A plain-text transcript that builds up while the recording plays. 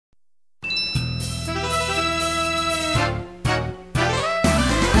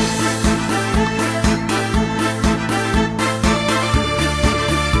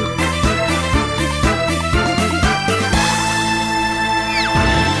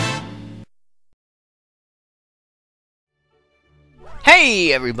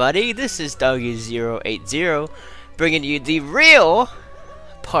Hey everybody, this is Doggy080 bringing you the real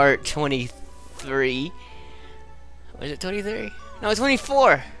part 23. Was it 23? No,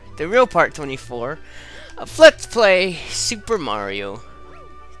 24. The real part 24 of Let's Play Super Mario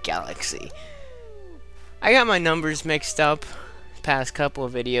Galaxy. I got my numbers mixed up past couple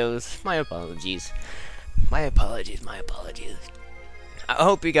of videos. My apologies. My apologies. I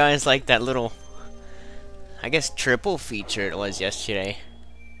hope you guys like that little, I guess, triple feature it was yesterday.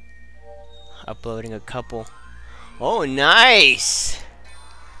 Uploading a couple. Oh, nice!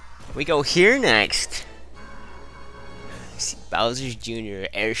 We go here next. See Bowser's Jr.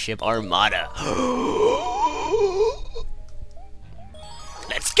 Airship Armada.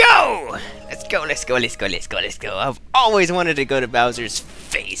 Let's go! Let's go. I've always wanted to go to Bowser's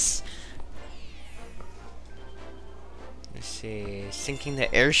face. Let's see. Sinking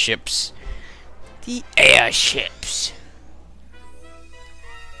the airships. The airships.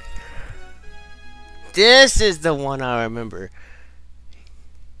 This is the one I remember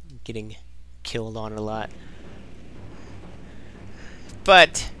getting killed on a lot.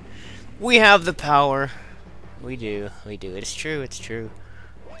 But we have the power. We do. It's true.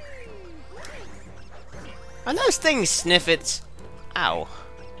 Are those things sniffets? Ow.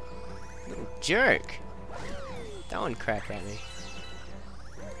 Little jerk. That one cracked at me.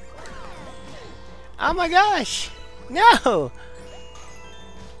 Oh my gosh! No!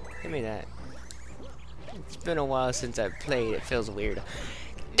 Give me that. It's been a while since I've played. It feels weird.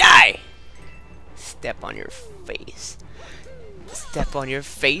 Die! Step on your face. Step on your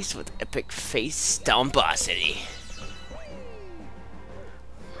face with epic face stomposity.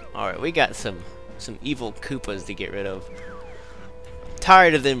 Alright, we got some evil Koopas to get rid of.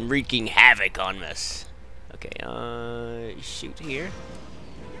 Tired of them wreaking havoc on us. Okay, shoot here.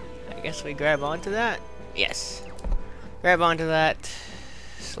 I guess we grab onto that. Yes. Grab onto that.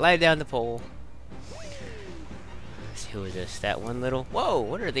 Slide down the pole. Let's see, who is this? That one little... Whoa,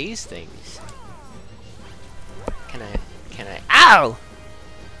 what are these things? Can I... Ow!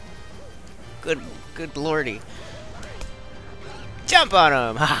 Good lordy. Jump on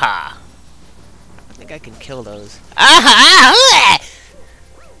them! Haha! I think I can kill those. I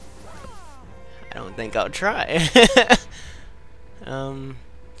don't think I'll try.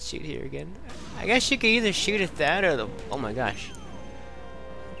 Shoot here again. I guess you could either shoot at that or the... Oh my gosh.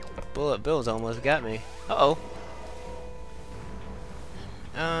 Bullet Bill's almost got me. Uh-oh.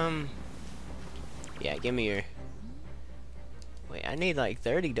 Yeah, give me your... Wait, I need like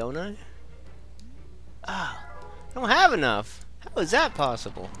 30, don't I? Ah, I don't have enough. How is that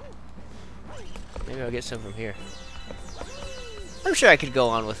possible? Maybe I'll get some from here. I'm sure I could go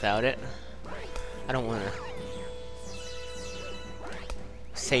on without it. I don't want to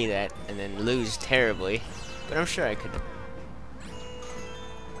say that and then lose terribly, but I'm sure I could.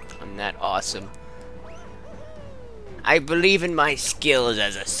 I'm that awesome. I believe in my skills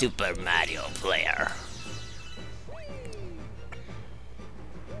as a Super Mario player.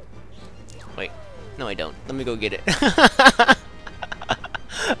 Wait, no I don't. Let me go get it.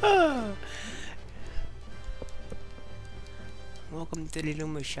 Welcome to the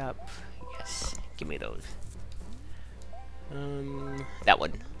Luma shop. Yes, give me those. That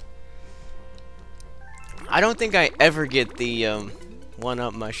one. I don't think I ever get the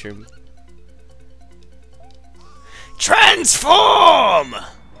one-up mushroom. Transform!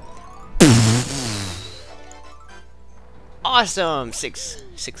 Awesome! Six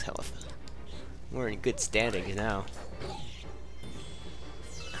health. We're in good standing now.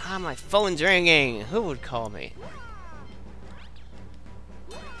 Ah, my phone's ringing. Who would call me?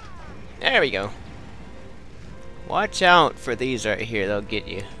 There we go. Watch out for these right here. They'll get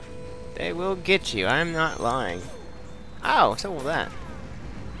you. They will get you. I'm not lying. Ow, so will that.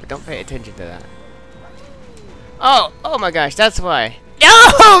 But don't pay attention to that. Oh my gosh, that's why.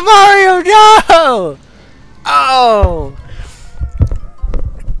 No, Mario, no! Oh!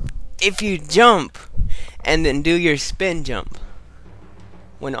 If you jump and then do your spin jump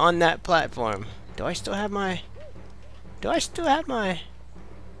when on that platform, do I still have my...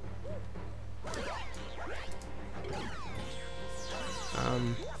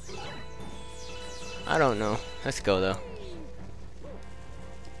 I don't know. Let's go though.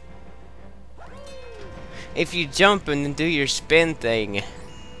 If you jump and then do your spin thing,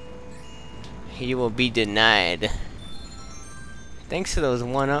 you will be denied. Thanks to those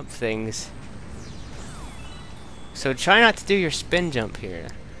one-up things. So try not to do your spin jump here.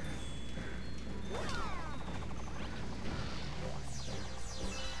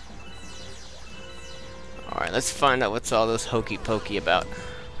 Alright, let's find out what's all this hokey pokey about.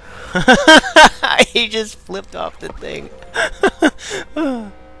 He just flipped off the thing.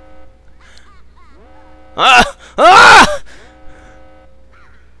 Ah! Ah!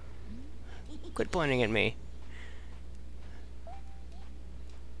 Quit pointing at me.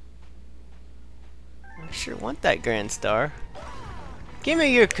 I sure want that Grand Star. Give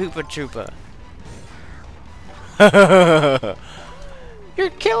me your Koopa Troopa. You're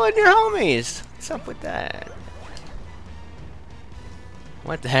killing your homies. What's up with that?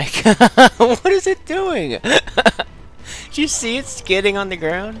 What the heck? What is it doing? Did you see it skidding on the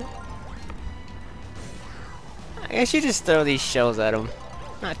ground? I guess you just throw these shells at him.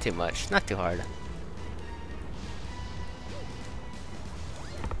 Not too much, not too hard.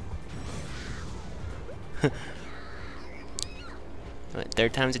 What,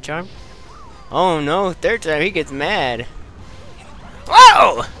 third time's a charm? Oh no, third time he gets mad.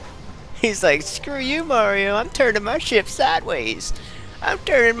 Whoa! He's like, screw you, Mario, I'm turning my ship sideways. I'm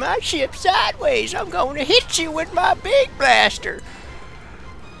turning my ship sideways. I'm going to hit you with my big blaster.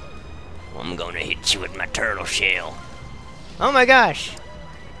 I'm going to hit you with my turtle shell. Oh my gosh.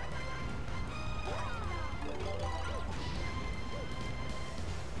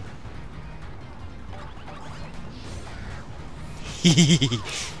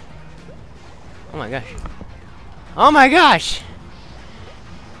 Oh my gosh. Oh my gosh.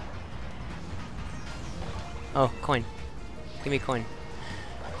 Oh, coin. Give me a coin.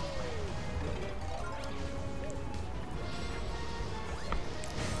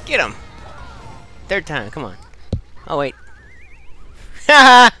 Get him! Third time, come on. Oh wait.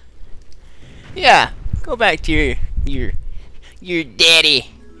 Haha! Yeah, go back to your daddy.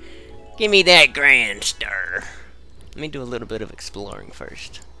 Give me that Grand Star. Let me do a little bit of exploring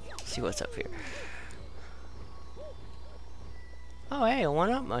first. See what's up here. Oh hey, a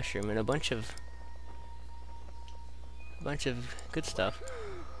 1-up mushroom and a bunch of good stuff.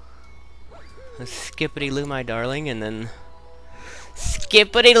 Skippity-loo, my darling, and then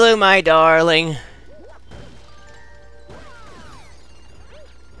skippity-loo, my darling.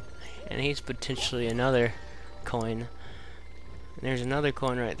 And he's potentially another coin. And there's another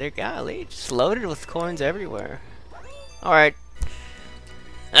coin right there. Golly, just loaded with coins everywhere. Alright.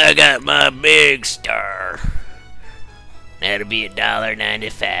 I got my big star. That'll be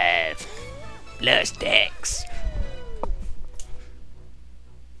 $1.95 plus tax.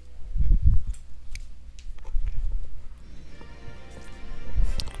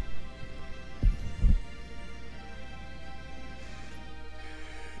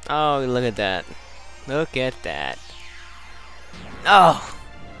 Oh, look at that. Look at that. Oh!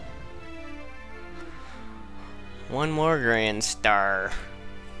 One more Grand Star.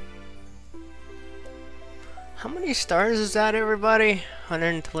 How many stars is that, everybody?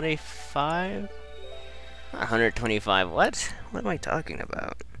 125? Not 125, what? What am I talking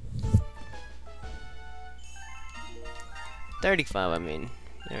about? 35, I mean.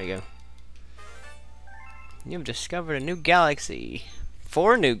 There we go. You've discovered a new galaxy.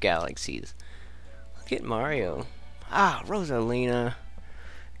 4 new galaxies. Look at Mario. Ah, Rosalina.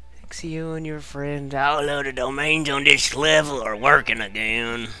 Thanks to you and your friend. All of the domains on this level are working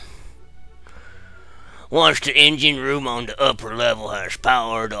again. Once the engine room on the upper level has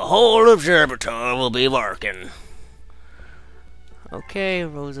power, the whole observatory will be working. Okay,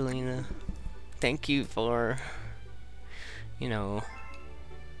 Rosalina. Thank you for, you know,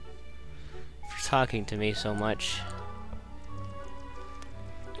 for talking to me so much.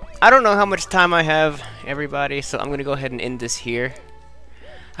 I don't know how much time I have, everybody, so I'm going to go ahead and end this here.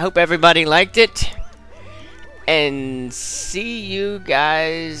 I hope everybody liked it. And see you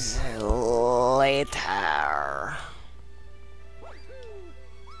guys later.